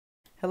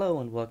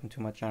Hello and welcome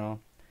to my channel.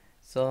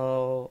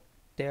 So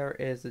there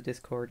is a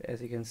Discord,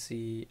 as you can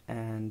see,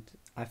 and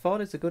I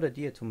thought it's a good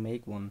idea to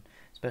make one.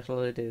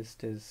 Especially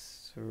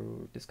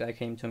this guy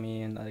came to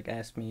me and like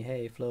asked me,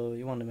 "Hey Flo,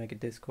 you want to make a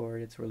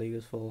Discord? It's really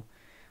useful.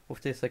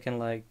 With this I can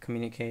like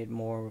communicate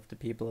more with the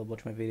people that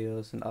watch my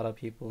videos and other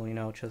people,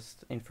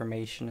 just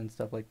information and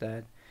stuff like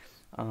that.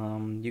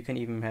 You can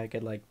even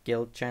get like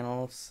guild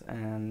channels,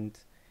 and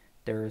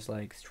there's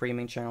like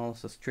streaming channels,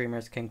 so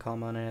streamers can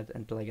come on it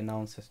and like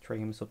announce the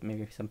stream, so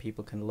maybe some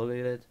people can look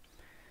at it.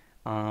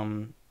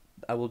 um,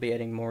 I will be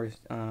adding more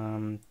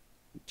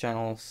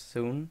channels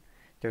soon.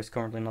 There's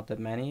currently not that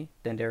many.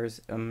 Then there's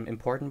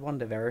important one,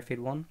 the verified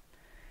one.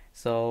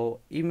 So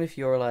even if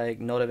you're like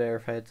not a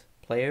verified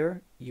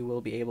player, you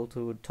will be able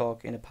to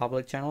talk in the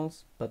public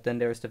channels. But then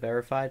there's the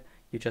verified.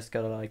 You just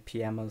gotta like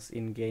PM us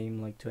in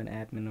game, like to an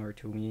admin or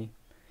to me,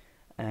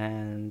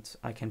 and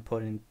I can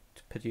put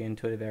you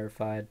into the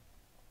verified.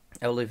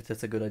 I believe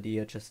that's a good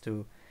idea, just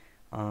to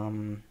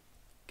um,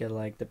 get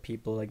like the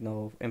people, like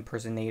no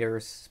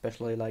impersonators,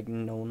 especially like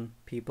known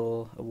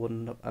people.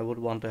 I would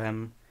want to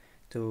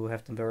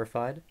have them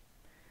verified.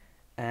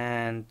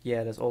 And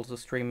yeah, there's also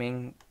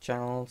streaming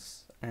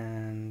channels,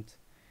 and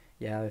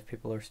yeah, if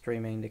people are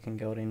streaming they can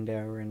go in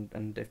there,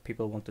 and if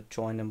people want to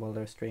join them while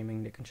they're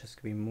streaming they can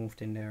just be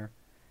moved in there.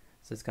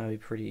 So it's gonna be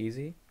pretty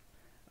easy.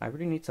 I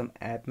really need some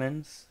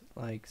admins,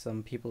 like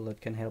some people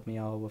that can help me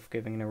out with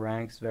giving the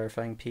ranks,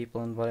 verifying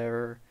people and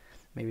whatever.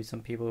 Maybe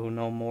some people who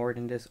know more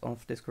than this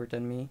of Discord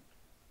than me.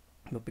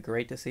 It would be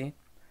great to see.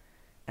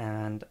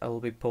 And I will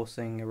be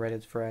posting a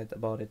Reddit thread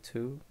about it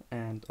too,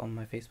 and on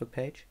my Facebook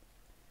page.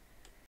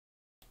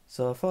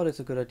 So I thought it's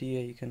a good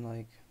idea. You can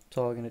like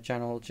talk in the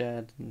channel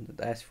chat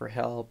and ask for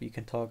help. You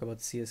can talk about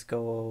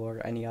CSGO or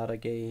any other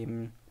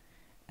game,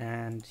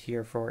 and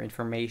here for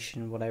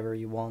information, whatever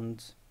you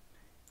want.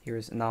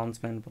 Here's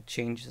announcement, what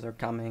changes are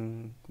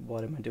coming,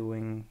 what am I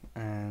doing,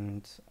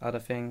 and other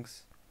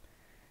things.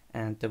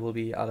 And there will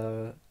be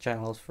other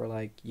channels for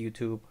like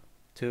YouTube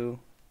too.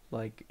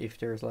 Like if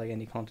there's like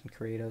any content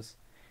creators,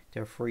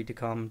 they're free to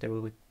come. They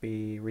will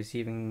be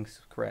receiving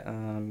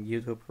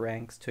YouTube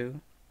ranks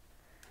too.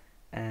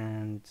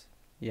 And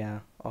yeah,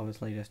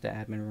 obviously there's the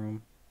admin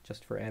room,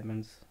 just for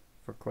admins,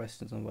 for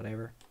questions and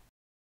whatever.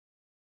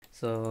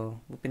 So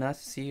it would be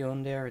nice to see you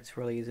on there. It's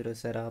really easy to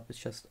set up. It's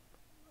just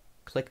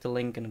click the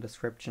link in the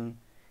description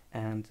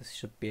and this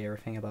should be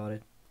everything about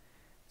it.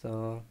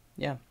 So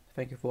yeah,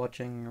 thank you for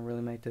watching. I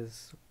really made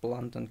this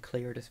blunt and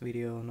clear, this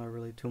video, not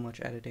really too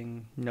much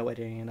editing, no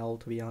editing at all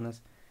to be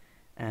honest.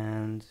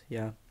 And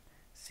yeah,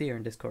 see you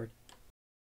in Discord.